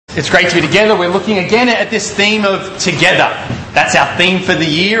It's great to be together. We're looking again at this theme of together. That's our theme for the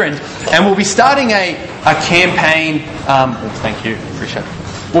year, and we'll be starting a campaign. Thank you, appreciate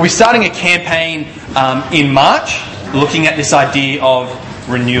it. We'll be starting a campaign in March, looking at this idea of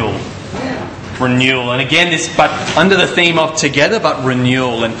renewal, and again but under the theme of together, but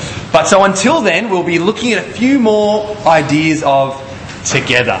renewal. But so until then, we'll be looking at a few more ideas of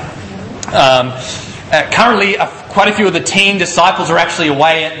together. Currently, quite a few of the teen disciples are actually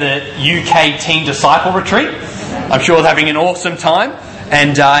away at the UK Teen Disciple Retreat. I'm sure they're having an awesome time.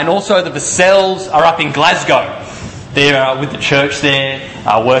 And also the Vassels are up in Glasgow. They're with the church there,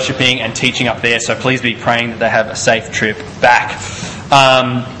 worshipping and teaching up there. So please be praying that they have a safe trip back.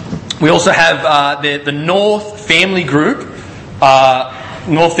 We also have the North Family Group.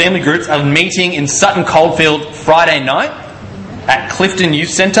 North Family Groups are meeting in Sutton Coldfield Friday night at Clifton Youth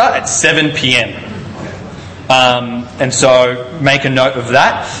Centre at 7 p.m. And so make a note of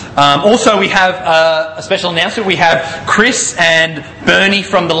that. Also, we have a special announcement. We have Chris and Bernie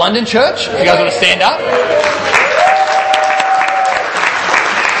from the London Church. If you guys want to stand up.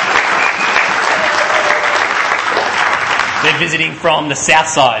 They're visiting from the south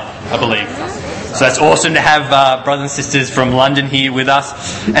side, I believe. So that's awesome to have brothers and sisters from London here with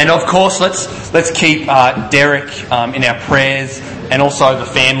us. And of course, let's keep Derek in our prayers, and also the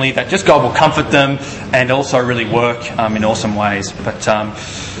family, that just God will comfort them and also really work in awesome ways. But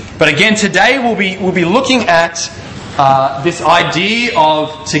again, today we'll be looking at this idea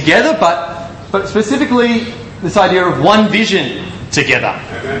of together, but specifically this idea of one vision together.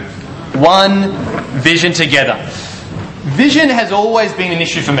 One vision together. Vision has always been an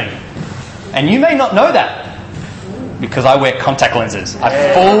issue for me. And you may not know that because I wear contact lenses.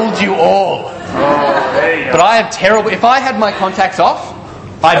 I fooled you all. But I have terrible... If I had my contacts off,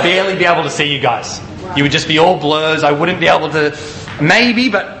 I'd barely be able to see you guys. You would just be all blurs. I wouldn't be able to... Maybe,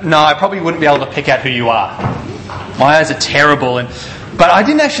 but no, I probably wouldn't be able to pick out who you are. My eyes are terrible. But I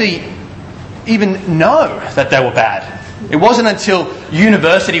didn't actually even know that they were bad. It wasn't until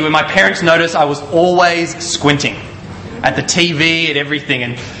university when my parents noticed I was always squinting at the TV, at everything.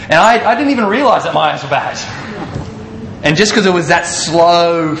 And I didn't even realise that my eyes were bad. And just because it was that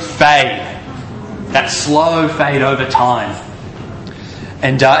slow fade over time.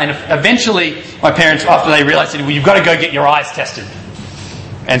 And eventually, my parents, after they realised, said, well, you've got to go get your eyes tested.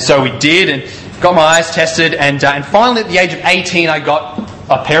 And so we did, and got my eyes tested. And finally, at the age of 18, I got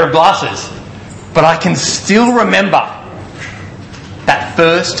a pair of glasses. But I can still remember that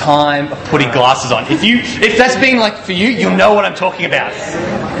first time of putting glasses on. If that's been like for you, you'll know what I'm talking about.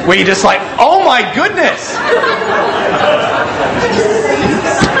 Where you're just like, oh my goodness!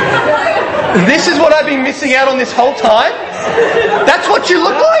 This is what I've been missing out on this whole time? That's what you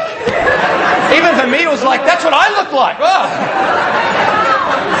look like? Even for me, it was like, that's what I look like. Oh.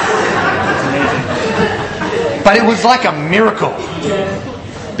 But it was like a miracle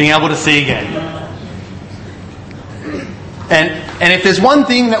being able to see again. And if there's one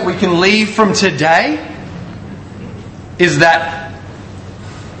thing that we can leave from today, is that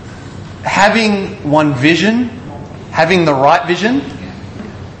having one vision, having the right vision,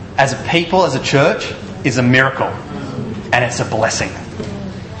 as a people, as a church, is a miracle. And it's a blessing.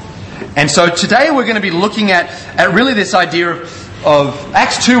 And so today we're going to be looking at really this idea of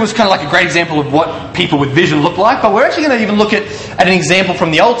Acts 2 was kind of like a great example of what people with vision look like, but we're actually going to even look at an example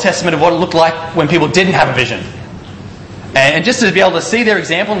from the Old Testament of what it looked like when people didn't have a vision. And just to be able to see their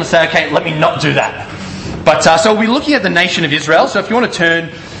example and to say, okay, let me not do that. But so we'll be looking at the nation of Israel. So if you want to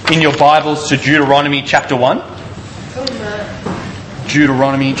turn in your Bibles to Deuteronomy chapter 1.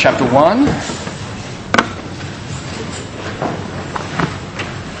 Deuteronomy chapter 1.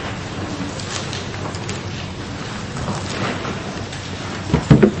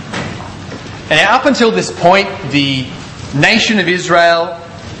 And up until this point, the nation of Israel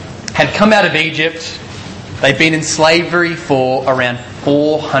had come out of Egypt. They've been in slavery for around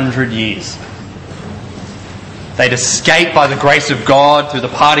 400 years. They'd escaped by the grace of God through the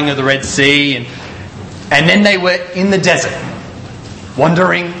parting of the Red Sea. And then they were in the desert,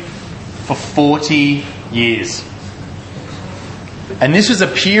 wandering for 40 years. And this was a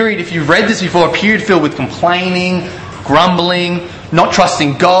period, if you've read this before, a period filled with complaining, grumbling, not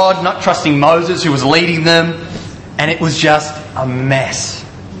trusting God, not trusting Moses who was leading them. And it was just a mess.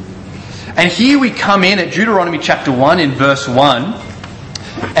 And here we come in at Deuteronomy chapter 1 in verse 1.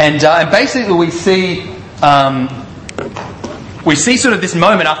 And basically we see sort of this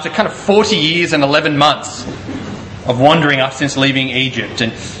moment after kind of 40 years and 11 months of wandering up since leaving Egypt.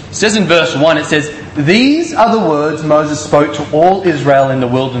 And it says in verse 1, it says, "These are the words Moses spoke to all Israel in the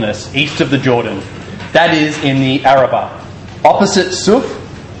wilderness, east of the Jordan, that is in the Arabah, opposite Suf,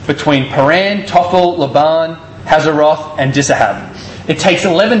 between Paran, Tophel, Laban, Hazeroth, and Dissahab. It takes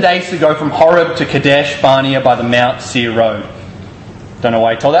 11 days to go from Horeb to Kadesh Barnea by the Mount Seir road. Don't know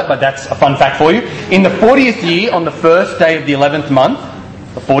why I told that, but that's a fun fact for you. In the 40th year, on the first day of the 11th month,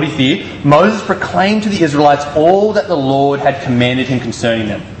 the 40th year, Moses proclaimed to the Israelites all that the Lord had commanded him concerning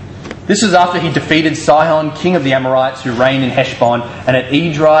them. This was after he defeated Sihon, king of the Amorites, who reigned in Heshbon, and at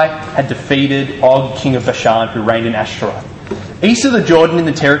Edrei had defeated Og, king of Bashan, who reigned in Ashtaroth. East of the Jordan, in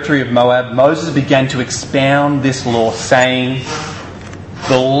the territory of Moab, Moses began to expound this law, saying,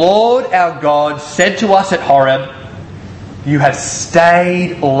 "The Lord our God said to us at Horeb, 'You have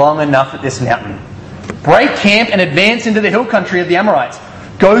stayed long enough at this mountain. Break camp and advance into the hill country of the Amorites.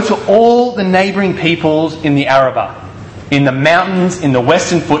 Go to all the neighbouring peoples in the Arabah, in the mountains, in the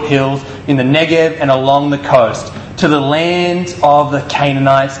western foothills, in the Negev and along the coast, to the land of the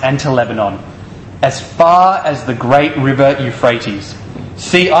Canaanites and to Lebanon, as far as the great river Euphrates.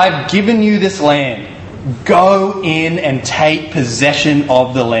 See, I've given you this land. Go in and take possession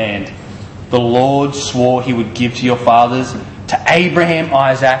of the land the Lord swore he would give to your fathers, to Abraham,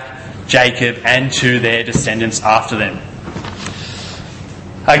 Isaac, Jacob, and to their descendants after them.'"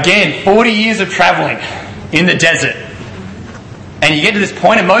 Again, 40 years of travelling in the desert. And you get to this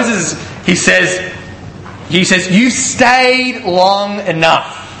point, and Moses, he says, "You've stayed long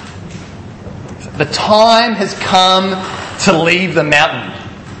enough. The time has come to leave the mountain."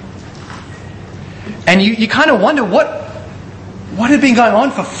 And you kind of wonder what had been going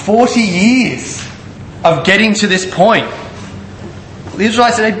on for 40 years of getting to this point. The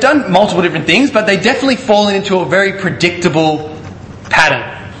Israelites, they've done multiple different things, but they definitely fallen into a very predictable pattern.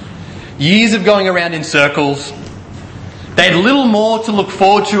 Years of going around in circles. They had little more to look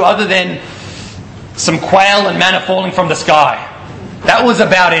forward to other than some quail and manna falling from the sky. That was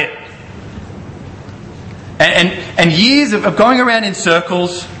about it. And years of going around in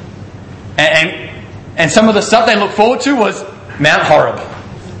circles, and some of the stuff they looked forward to was Mount Horeb.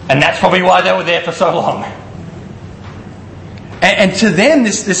 And that's probably why they were there for so long. And to them,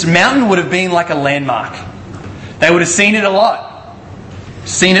 this mountain would have been like a landmark. They would have seen it a lot.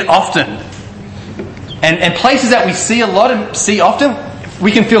 Seen it often. And places that we see a lot and see often,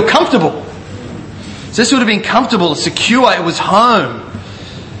 we can feel comfortable. So this would have been comfortable, secure, it was home.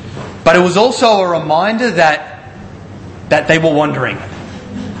 But it was also a reminder that they were wandering.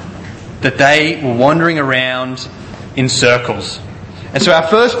 That they were wandering around in circles. And so our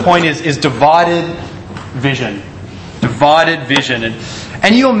first point is divided vision. Divided vision.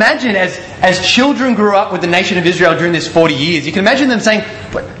 And you imagine as children grew up with the nation of Israel during this 40 years, you can imagine them saying,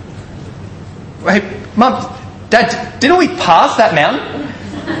 "Hey, Mum, Dad, didn't we pass that mountain?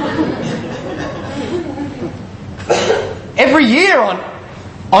 Every year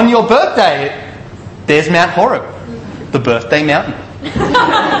on your birthday, there's Mount Horeb, the birthday mountain."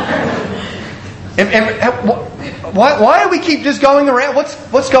 Why do we keep just going around?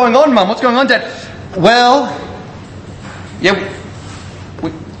 What's going on, Mum? What's going on, Dad? Well, yeah,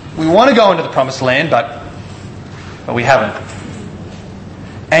 we want to go into the promised land, but we haven't.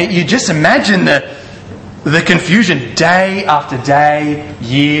 And you just imagine the confusion day after day,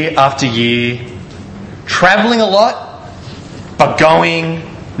 year after year, travelling a lot, but going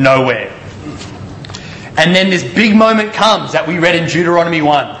nowhere. And then this big moment comes that we read in Deuteronomy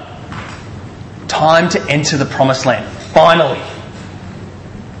 1. Time to enter the promised land. Finally.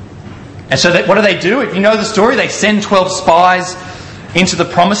 And so what do? If you know the story, they send 12 spies into the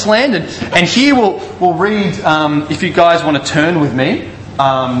promised land. And here we'll read, if you guys want to turn with me,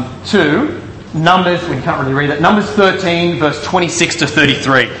 to Numbers, we can't really read it, Numbers 13, verse 26 to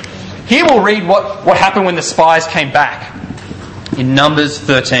 33. Here we'll read what happened when the spies came back. In Numbers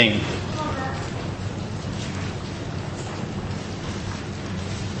 13.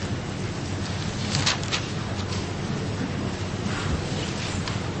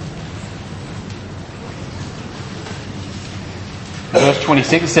 Verse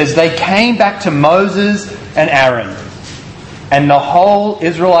 26 says, "They came back to Moses and Aaron and the whole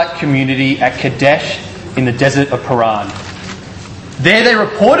Israelite community at Kadesh in the desert of Paran. There they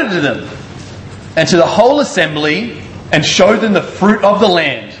reported to them and to the whole assembly and showed them the fruit of the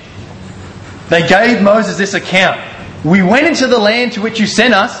land. They gave Moses this account. 'We went into the land to which you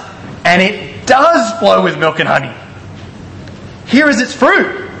sent us, and it does flow with milk and honey. Here is its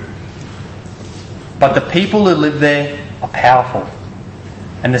fruit. But the people who live there are powerful,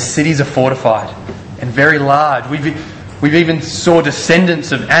 and the cities are fortified and very large. We've even saw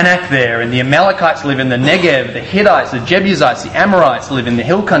descendants of Anak there, and the Amalekites live in the Negev, the Hittites, the Jebusites, the Amorites live in the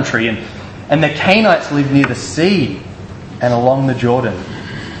hill country, and the Canaanites live near the sea and along the Jordan.'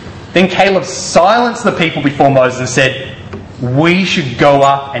 Then Caleb silenced the people before Moses and said, we should go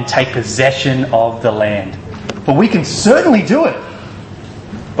up and take possession of the land. For we can certainly do it.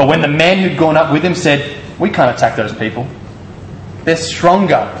 But when the men who'd gone up with him said, we can't attack those people. They're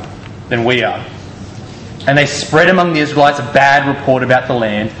stronger than we are. And they spread among the Israelites a bad report about the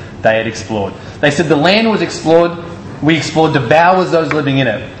land they had explored. They said the land was explored, we explored, devours those living in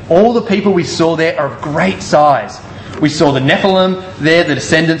it. All the people we saw there are of great size. We saw the Nephilim there, the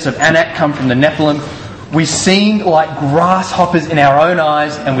descendants of Anak come from the Nephilim. We seemed like grasshoppers in our own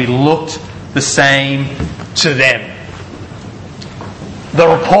eyes, and we looked the same to them. The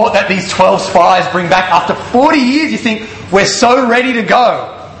report that these 12 spies bring back after 40 years, you think, we're so ready to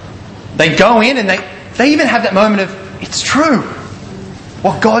go. They go in and they even have that moment of, it's true.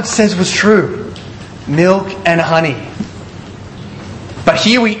 What God says was true. Milk and honey. But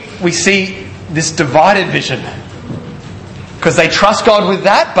here we see this divided vision. Because they trust God with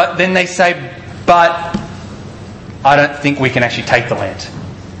that, but then they say, but I don't think we can actually take the land.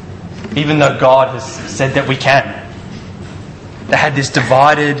 Even though God has said that we can. They had this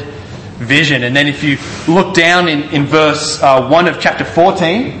divided vision. And then if you look down in verse 1 of chapter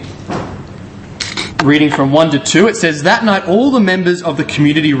 14, reading from 1 to 2, it says, that night all the members of the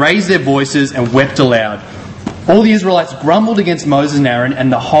community raised their voices and wept aloud. All the Israelites grumbled against Moses and Aaron,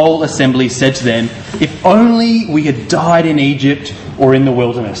 and the whole assembly said to them, if only we had died in Egypt or in the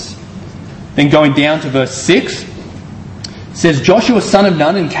wilderness. Then going down to verse 6, it says, Joshua son of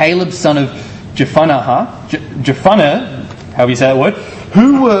Nun and Caleb son of Jephunneh, however you say that word,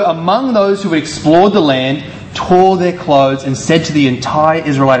 who were among those who had explored the land, tore their clothes and said to the entire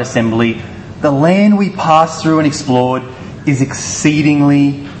Israelite assembly, the land we passed through and explored is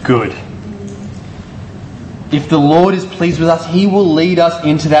exceedingly good. If the Lord is pleased with us, He will lead us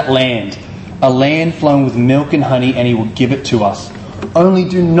into that land, a land flowing with milk and honey, and He will give it to us. Only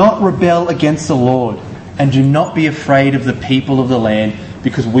do not rebel against the Lord, and do not be afraid of the people of the land,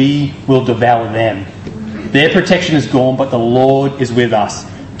 because we will devour them. Their protection is gone, but the Lord is with us.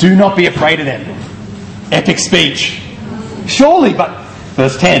 Do not be afraid of them. Epic speech. Surely, but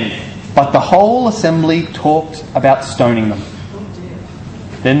verse 10, but the whole assembly talked about stoning them.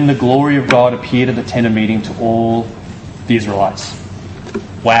 Then the glory of God appeared at the tent of meeting to all the Israelites.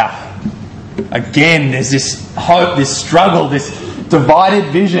 Wow. Again, there's this hope, this struggle, this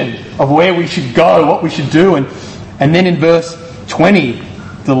divided vision of where we should go, what we should do. And then in verse 20,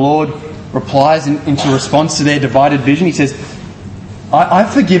 the Lord replies into response to their divided vision. He says,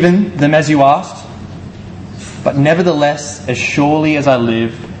 I've forgiven them as you asked, but nevertheless, as surely as I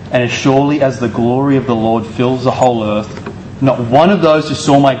live, and as surely as the glory of the Lord fills the whole earth, not one of those who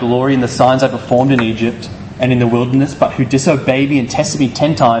saw my glory in the signs I performed in Egypt and in the wilderness, but who disobeyed me and tested me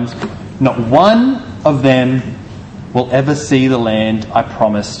 10 times, not one of them will ever see the land I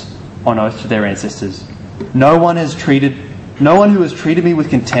promised on oath to their ancestors. No one who has treated me with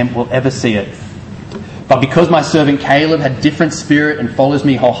contempt will ever see it. But because my servant Caleb had different spirit and follows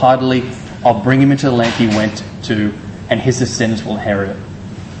me wholeheartedly, I'll bring him into the land he went to, and his descendants will inherit it.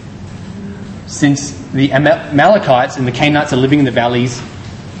 Since the Amalekites and the Canaanites are living in the valleys,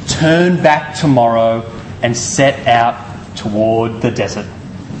 turn back tomorrow and set out toward the desert,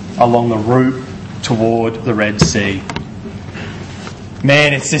 along the route toward the Red Sea.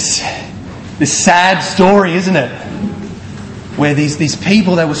 Man, it's this sad story, isn't it? Where these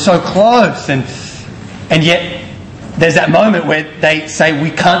people, they were so close, and yet there's that moment where they say,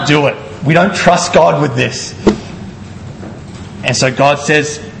 we can't do it. We don't trust God with this. And so God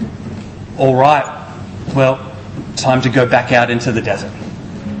says, all right, well, time to go back out into the desert.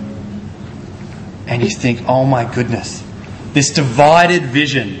 And you think, oh my goodness, this divided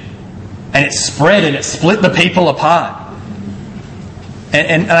vision, and it spread and it split the people apart.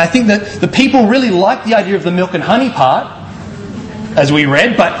 And I think that the people really liked the idea of the milk and honey part, as we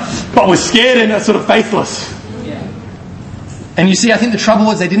read, but were scared and sort of faithless. Yeah. And you see, I think the trouble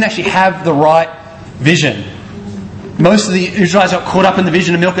was they didn't actually have the right vision. Most of the Israelites got caught up in the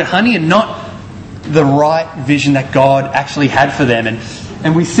vision of milk and honey and not the right vision that God actually had for them.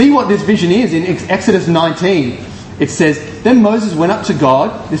 And we see what this vision is in Exodus 19. It says, then Moses went up to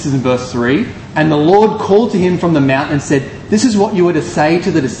God, this is in verse 3, and the Lord called to him from the mountain and said, this is what you are to say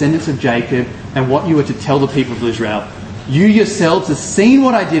to the descendants of Jacob and what you are to tell the people of Israel. You yourselves have seen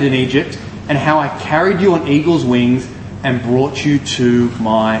what I did in Egypt and how I carried you on eagle's wings and brought you to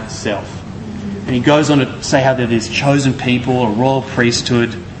myself. And he goes on to say how they're this chosen people, a royal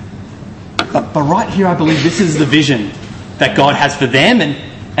priesthood. But right here, I believe this is the vision that God has for them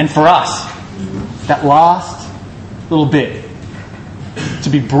and for us. That last little bit. To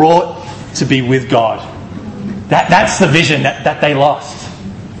be brought to be with God. That's the vision that they lost.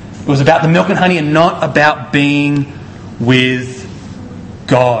 It was about the milk and honey and not about being with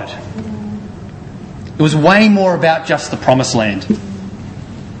God. It was way more about just the promised land.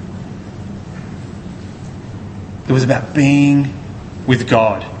 It was about being with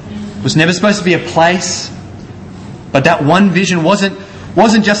God. It was never supposed to be a place, but that one vision wasn't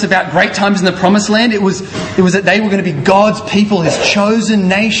just about great times in the promised land. It was that they were going to be God's people, His chosen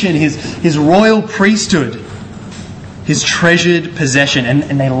nation, His royal priesthood, His treasured possession.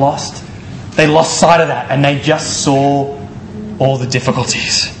 And they lost sight of that, and they just saw all the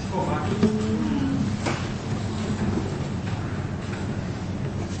difficulties.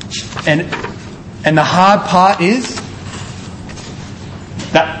 And the hard part is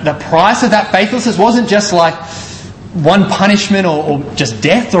that the price of that faithlessness wasn't just like one punishment or just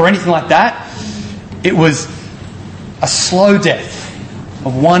death or anything like that. It was a slow death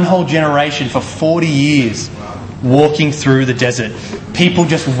of one whole generation for 40 years walking through the desert. People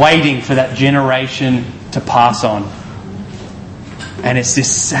just waiting for that generation to pass on. And it's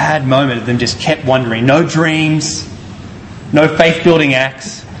this sad moment of them just kept wandering. No dreams, no faith-building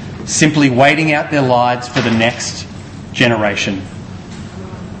acts, simply waiting out their lives for the next generation.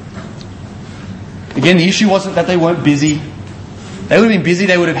 Again, the issue wasn't that they weren't busy. They would have been busy.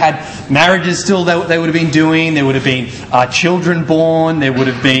 They would have had marriages still they would have been doing. There would have been children born. There would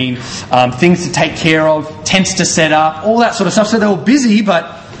have been things to take care of, tents to set up, all that sort of stuff. So they were busy,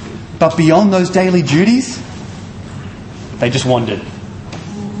 but beyond those daily duties, they just wandered.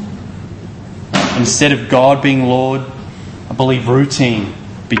 Instead of God being Lord, I believe routine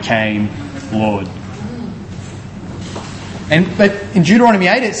became Lord. But in Deuteronomy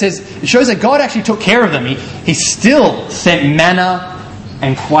 8 it shows that God actually took care of them. He still sent manna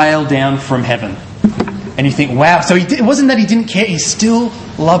and quail down from heaven. And you think, wow, so it wasn't that He didn't care, He still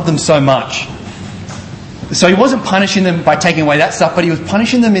loved them so much. So He wasn't punishing them by taking away that stuff, but He was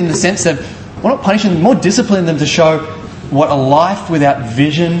punishing them in the sense of, well, not punishing them, more disciplining them to show what a life without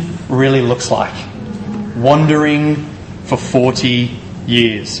vision really looks like. Wandering for 40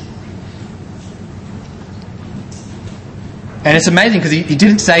 years. And it's amazing because he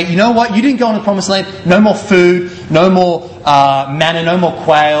didn't say, you know what, you didn't go on the promised land, no more food, no more manna, no more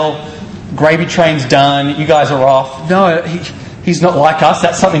quail, gravy train's done, you guys are off. No, he's not like us.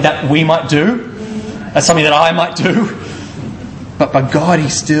 That's something that we might do. That's something that I might do. But God, He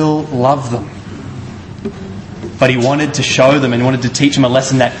still loved them. But He wanted to show them and wanted to teach them a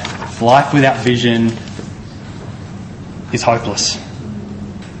lesson that life without vision is hopeless.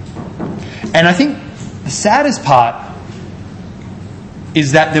 And I think the saddest part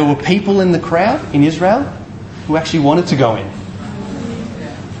is that there were people in the crowd in Israel who actually wanted to go in.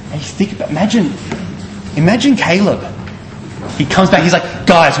 And you think about, imagine Caleb. He comes back, he's like,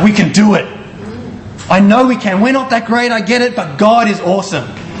 guys, we can do it. I know we can. We're not that great, I get it, but God is awesome.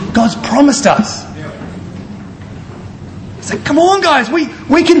 God's promised us. It's like, come on guys, we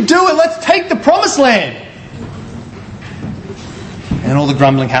can do it. Let's take the promised land. And all the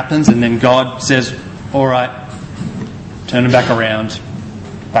grumbling happens, and then God says, all right, turn them back around,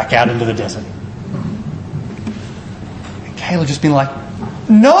 back out into the desert. And Caleb just been like,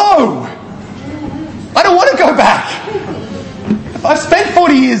 no! I don't want to go back! I've spent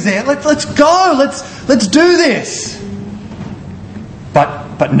 40 years there. Let's go. Let's do this.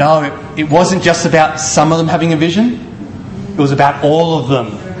 But no, it wasn't just about some of them having a vision. It was about all of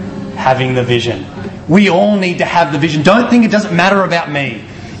them having the vision. We all need to have the vision. Don't think it doesn't matter about me.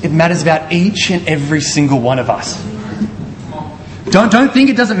 It matters about each and every single one of us. Don't think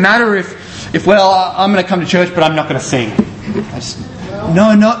it doesn't matter if I'm going to come to church but I'm not going to sing.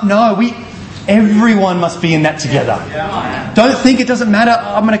 No. Everyone must be in that together. Don't think it doesn't matter.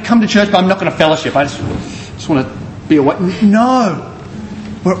 I'm going to come to church but I'm not going to fellowship. I just want to be away. No,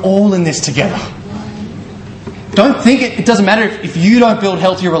 we're all in this together. Don't think it doesn't matter if you don't build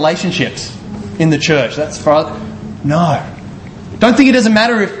healthier relationships in the church. No. Don't think it doesn't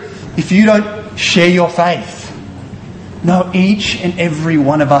matter if you don't share your faith. No, each and every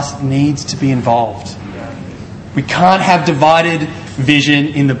one of us needs to be involved. We can't have divided vision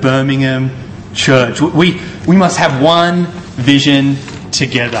in the Birmingham church. We must have one vision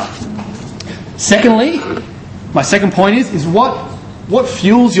together. Secondly, my second point is what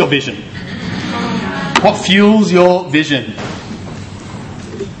fuels your vision? What fuels your vision?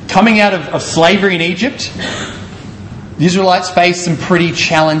 Coming out of slavery in Egypt, the Israelites faced some pretty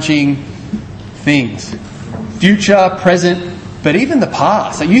challenging things. Future, present, but even the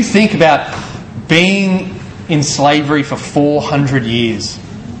past. So you think about being in slavery for 400 years.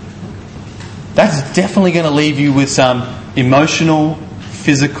 That's definitely going to leave you with some emotional,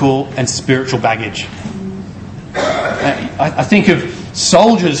 physical and spiritual baggage. I think of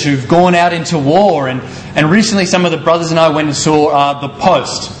soldiers who've gone out into war. And recently some of the brothers and I went and saw The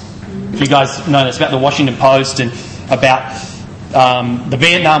Post. If you guys know this, about the Washington Post and about the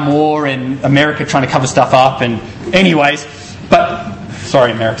Vietnam War and America trying to cover stuff up. And anyways,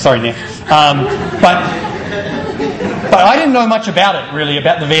 sorry America, sorry Nick. But I didn't know much about it, really,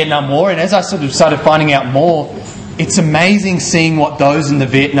 about the Vietnam War. And as I sort of started finding out more, it's amazing seeing what those in the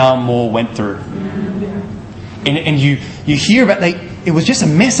Vietnam War went through. And you hear about it was just a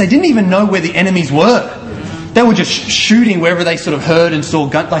mess. They didn't even know where the enemies were. They were just shooting wherever they sort of heard and saw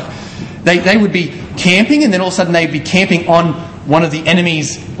guns. Like they would be camping, and then all of a sudden they'd be camping on one of the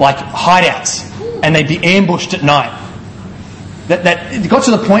enemy's like hideouts, and they'd be ambushed at night. That it got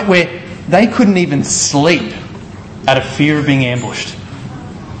to the point where they couldn't even sleep out of fear of being ambushed.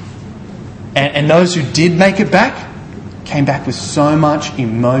 And those who did make it back came back with so much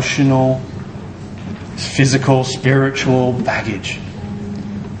emotional, physical, spiritual baggage.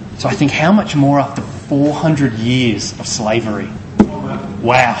 So I think how much more after 400 years of slavery?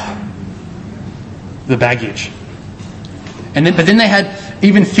 Wow. The baggage. But then they had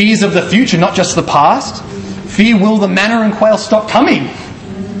even fears of the future, not just the past. Fear, will the manna and quail stop coming?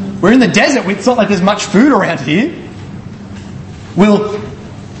 We're in the desert. It's not like there's much food around here.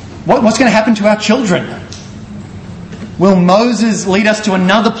 What's going to happen to our children? Will Moses lead us to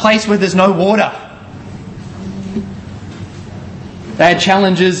another place where there's no water? They had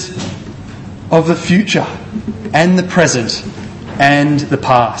challenges of the future and the present and the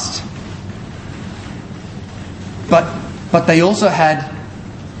past. But they also had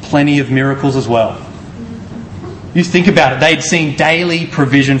plenty of miracles as well. You think about it. They'd seen daily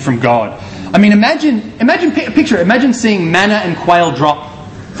provision from God. I mean, picture it. Imagine seeing manna and quail drop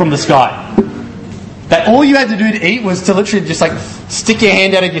from the sky. That all you had to do to eat was to literally just like stick your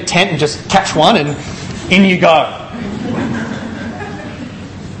hand out of your tent and just catch one and in you go.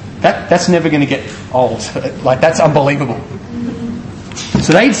 That's never going to get old. Like, that's unbelievable.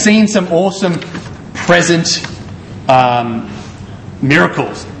 So they'd seen some awesome present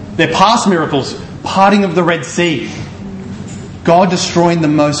miracles. Their past miracles, parting of the Red Sea, God destroying the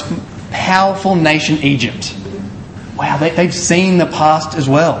most powerful nation, Egypt. Wow, they've seen the past as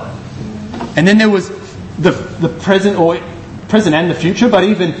well. And then there was the present and the future, but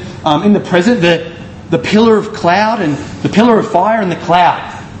even in the present, the pillar of cloud and the pillar of fire and the cloud,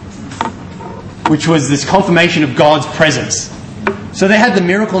 which was this confirmation of God's presence. So they had the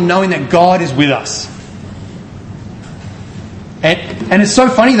miracle knowing that God is with us. And it's so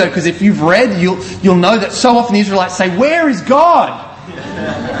funny though, because if you've read, you'll know that so often the Israelites say, "Where is God?"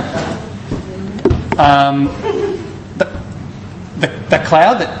 The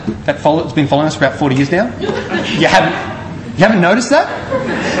cloud that's been following us for about 40 years now. You haven't noticed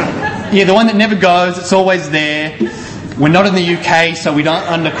that? Yeah, the one that never goes. It's always there. We're not in the UK, so we don't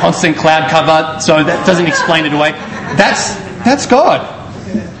under constant cloud cover. So that doesn't explain it away. That's God.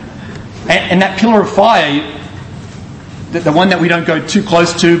 And that pillar of fire, the one that we don't go too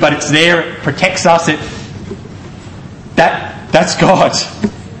close to, but it's there. It protects us. That's God.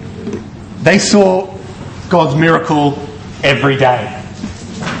 They saw God's miracle every day.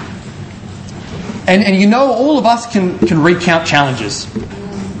 And you know, all of us can recount challenges.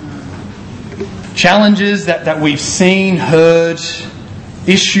 Challenges that we've seen, heard,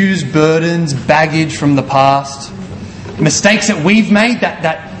 issues, burdens, baggage from the past, mistakes that we've made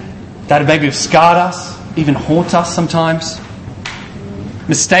that maybe have scarred us, even haunt us sometimes.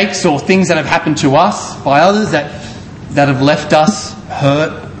 Mistakes or things that have happened to us by others that have left us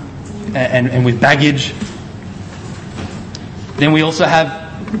hurt and with baggage. Then we also have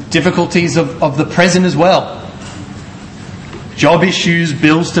difficulties of the present as well. Job issues,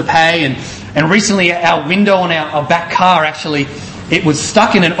 bills to pay, and recently our window on our back car, actually, it was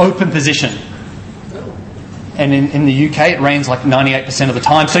stuck in an open position. And in the UK it rains like 98% of the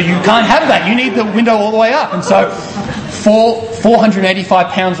time, so you can't have that. You need the window all the way up. And so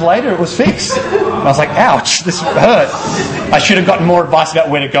 485 pounds later it was fixed. And I was like, ouch, this hurt. I should have gotten more advice about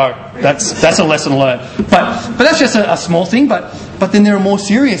where to go. That's a lesson learned. But that's just a small thing. But then there are more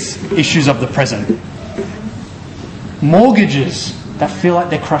serious issues of the present. Mortgages that feel like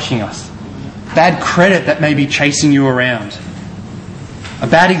they're crushing us. Bad credit that may be chasing you around. A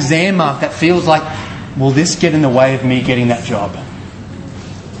bad exam mark that feels like, will this get in the way of me getting that job?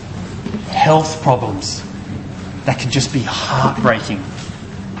 Health problems that can just be heartbreaking.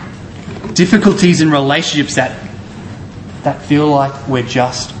 Difficulties in relationships that feel like we're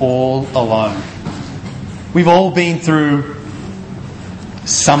just all alone. We've all been through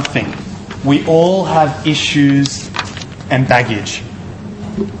something. We all have issues and baggage.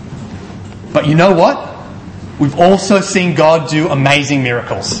 But you know what? we've also seen God do amazing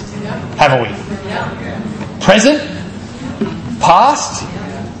miracles, haven't we? Present, past,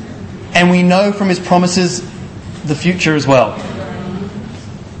 and we know from His promises the future as well.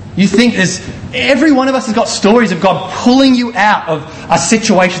 You think every one of us has got stories of God pulling you out of a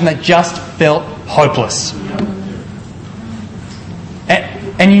situation that just felt hopeless.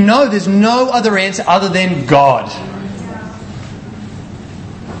 And you know there's no other answer other than God.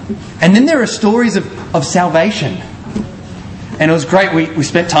 And then there are stories of salvation. And it was great. We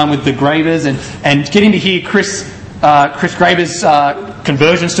spent time with the Gravers and getting to hear Chris Graber's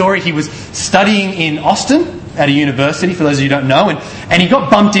conversion story. He was studying in Austin at a university, for those of you who don't know, and he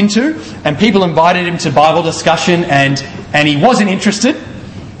got bumped into, and people invited him to Bible discussion, and he wasn't interested,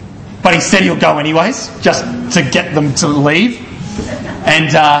 but he said he'll go anyways, just to get them to leave.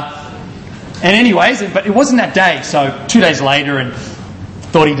 And anyways, but it wasn't that day, so 2 days later, and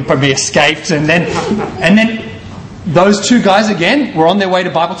thought he'd probably escaped, and then those two guys again were on their way to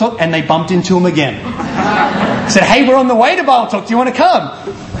Bible talk, and they bumped into him again. Said, "Hey, we're on the way to Bible talk. Do you want to come?"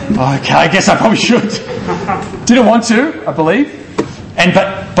 Okay, I guess I probably should. Didn't want to, I believe,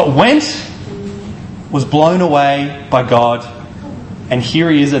 but went, was blown away by God, and here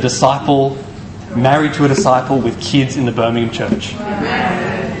he is, a disciple, married to a disciple with kids in the Birmingham church.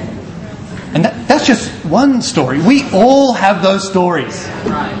 And that's just one story. We all have those stories.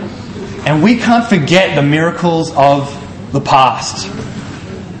 And we can't forget the miracles of the past.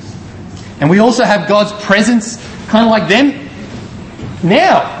 And we also have God's presence, kind of like them,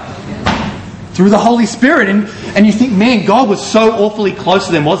 now, through the Holy Spirit. And you think, man, God was so awfully close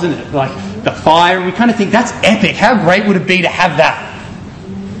to them, wasn't it? Like the fire. And we kind of think, that's epic. How great would it be to have that?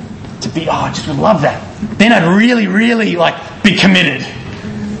 To be, I just would love that. Then I'd really, really be committed.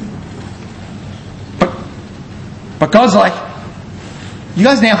 But God's like, you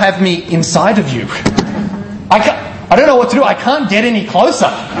guys now have me inside of you. I don't know what to do. I can't get any closer.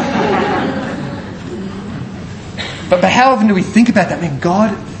 But how often do we think about that? Man,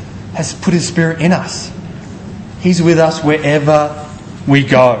 God has put His Spirit in us. He's with us wherever we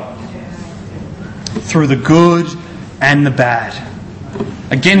go. Through the good and the bad.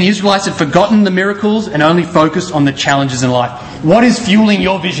 Again, the Israelites had forgotten the miracles and only focused on the challenges in life. What is fueling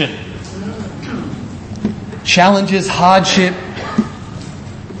your vision? Challenges, hardship,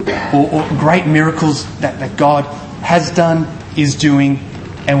 or great miracles that God has done, is doing,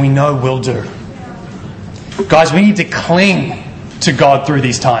 and we know will do. Guys, we need to cling to God through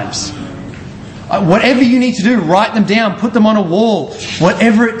these times. Whatever you need to do, write them down, put them on a wall.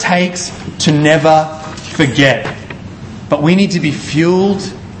 Whatever it takes to never forget. But we need to be fueled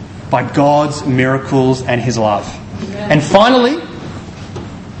by God's miracles and His love. And finally,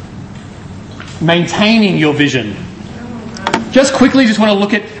 maintaining your vision. Just quickly, just want to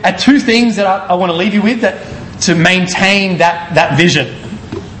look at two things that I want to leave you with to maintain that vision.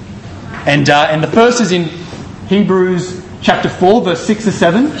 And the first is in Hebrews chapter 4, verse 6 to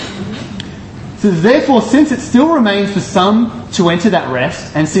 7. It says, "Therefore, since it still remains for some to enter that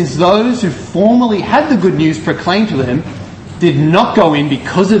rest, and since those who formerly had the good news proclaimed to them did not go in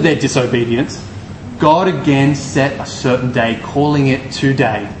because of their disobedience, God again set a certain day, calling it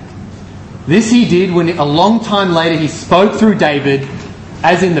today. This He did when a long time later He spoke through David,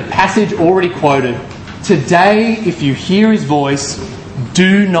 as in the passage already quoted, 'Today, if you hear His voice,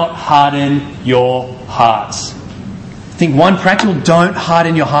 do not harden your hearts.'" I think one practical, don't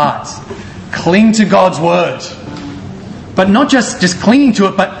harden your hearts. Cling to God's word. But not just clinging to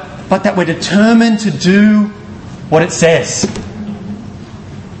it, but that we're determined to do what it says.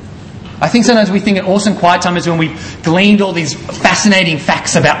 I think sometimes we think an awesome quiet time is when we've gleaned all these fascinating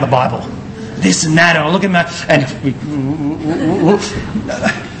facts about the Bible. This and that, or look at my...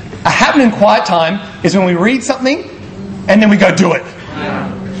 A happening quiet time is when we read something and then we go do it.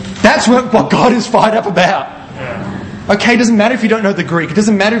 That's what God is fired up about. Okay, it doesn't matter if you don't know the Greek. It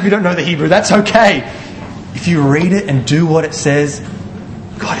doesn't matter if you don't know the Hebrew. That's okay. If you read it and do what it says,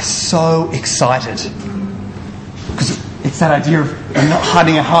 God is so excited. Because it's that idea of we're not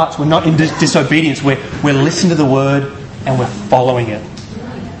hardening our hearts. We're not in disobedience. We're listening to the word and we're following it.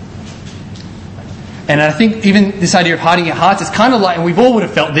 And I think even this idea of hardening your hearts is kind of like, and we've all would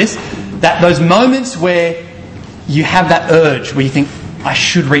have felt this, that those moments where you have that urge where you think, I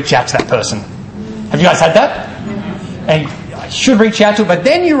should reach out to that person. Have you guys had that? And I should reach out to it, but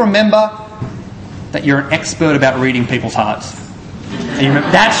then you remember that you're an expert about reading people's hearts. And you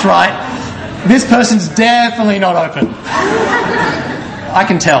remember, that's right, this person's definitely not open. I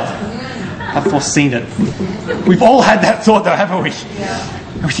can tell. I've foreseen it. We've all had that thought though, haven't we?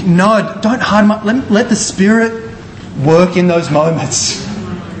 And we think, no, don't harden my... Let the Spirit work in those moments.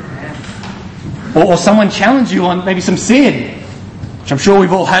 Or someone challenge you on maybe some sin, which I'm sure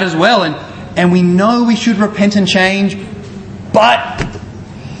we've all had as well, and we know we should repent and change, but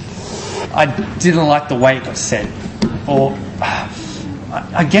I didn't like the way it got said. Or,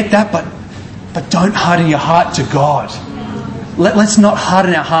 I get that, but don't harden your heart to God. Let's not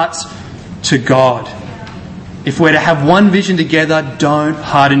harden our hearts to God. If we're to have one vision together, don't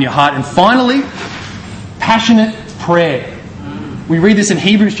harden your heart. And finally, passionate prayer. We read this in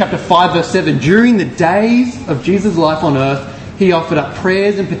Hebrews chapter 5 verse 7. During the days of Jesus' life on earth, he offered up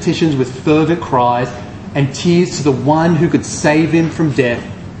prayers and petitions with fervent cries and tears to the one who could save him from death.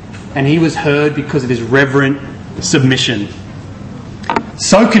 And he was heard because of his reverent submission.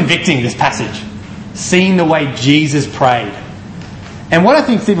 So convicting, this passage. Seeing the way Jesus prayed. And what I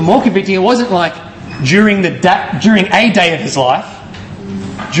think is even more convicting, it wasn't like during a day of his life,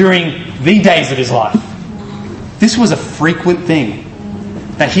 during the days of his life. This was a frequent thing,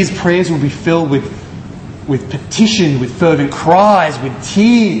 that his prayers would be filled with petition, with fervent cries, with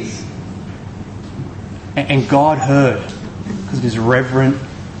tears. And God heard because of his reverent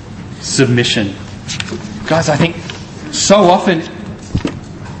submission. Guys, I think so often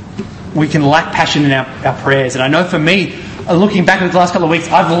we can lack passion in our prayers. And I know for me, looking back at the last couple of weeks,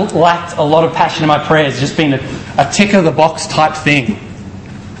 I've lacked a lot of passion in my prayers. It's just been a tick of the box type thing.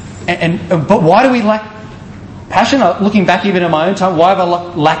 But why do we lack passion? Looking back even in my own time, why have I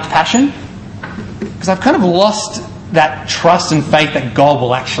lacked passion? Because I've kind of lost that trust and faith that God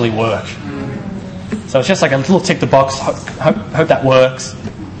will actually work. So it's just like a little tick the box, hope that works.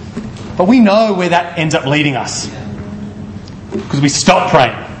 But we know where that ends up leading us. Because we stop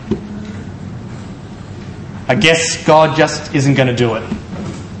praying. I guess God just isn't going to do it.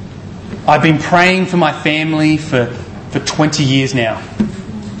 I've been praying for my family for 20 years now.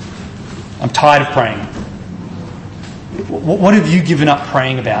 I'm tired of praying. What have you given up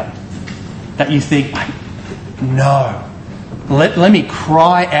praying about? That you think, no. Let me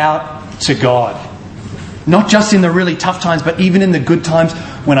cry out to God. Not just in the really tough times, but even in the good times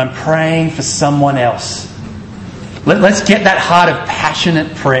when I'm praying for someone else. Let's get that heart of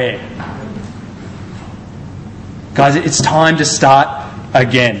passionate prayer. Guys, it's time to start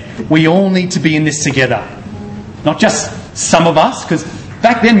again. We all need to be in this together. Not just some of us, because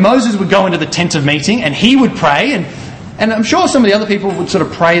back then Moses would go into the tent of meeting and he would pray, and I'm sure some of the other people would sort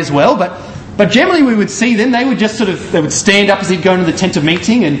of pray as well, but generally we would see them, they would stand up as he'd go into the tent of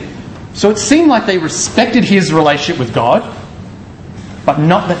meeting, and so it seemed like they respected his relationship with God, but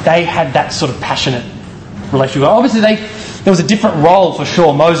not that they had that sort of passionate relationship with God. Obviously there was a different role for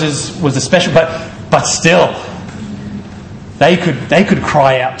sure. Moses was a special, but still, they could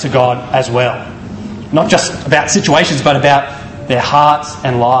cry out to God as well. Not just about situations, but about their hearts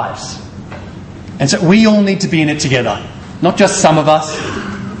and lives. And so we all need to be in it together. Not just some of us,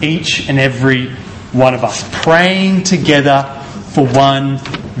 each and every one of us. Praying together for one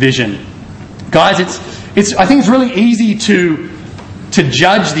vision. Guys, I think it's really easy to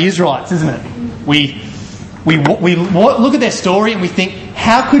judge the Israelites, isn't it? We look at their story and we think,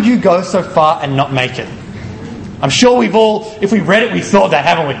 how could you go so far and not make it? I'm sure we've all, if we read it, we thought that,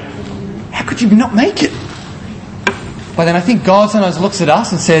 haven't we? How could you not make it? But then I think God sometimes looks at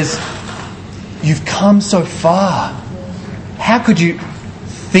us and says, you've come so far. How could you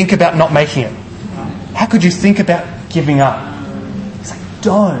think about not making it? How could you think about giving up? It's like,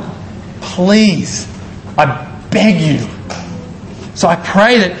 don't. Please. I beg you. So I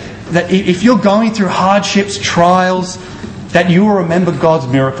pray that if you're going through hardships, trials, that you will remember God's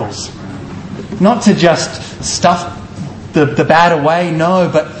miracles. Not to just stuff the bad away, no,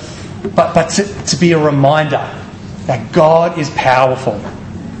 but to be a reminder that God is powerful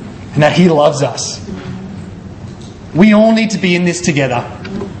and that He loves us. We all need to be in this together.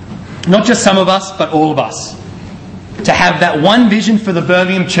 Not just some of us, but all of us. To have that one vision for the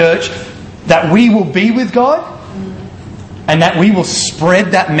Birmingham church, that we will be with God and that we will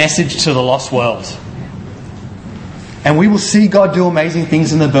spread that message to the lost world. And we will see God do amazing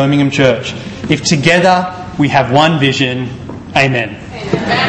things in the Birmingham church. If together we have one vision, amen.